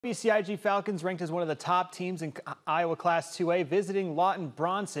OABCIG Falcons ranked as one of the top teams in Iowa Class 2A visiting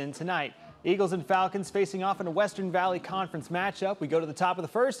Lawton-Bronson tonight. Eagles and Falcons facing off in a Western Valley Conference matchup. We go to the top of the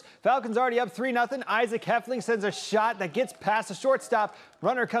first. Falcons already up 3-0. Isaac Heffling sends a shot that gets past the shortstop.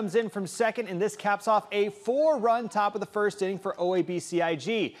 Runner comes in from second, and this caps off a 4-run top of the first inning for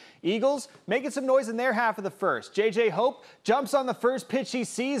OABCIG. Eagles making some noise in their half of the first. J.J. Hope jumps on the first pitch he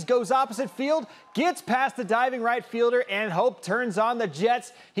sees, goes opposite field, gets past the diving right fielder, and Hope turns on the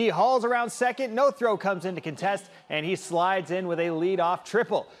Jets. He hauls around second. No throw comes in to contest, and he slides in with a leadoff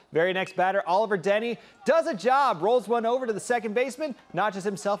triple. Very next batter, Oliver Denny, does a job, rolls one over to the second baseman, notches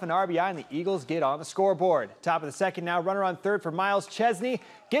himself an RBI, and the Eagles get on the scoreboard. Top of the second now, runner on third for Miles Chesney,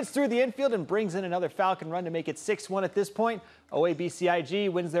 gets through the infield and brings in another Falcon run to make it 6-1 at this point.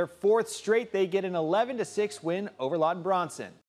 OABCIG wins their fourth straight. They get an 11-6 win over Lawton-Bronson.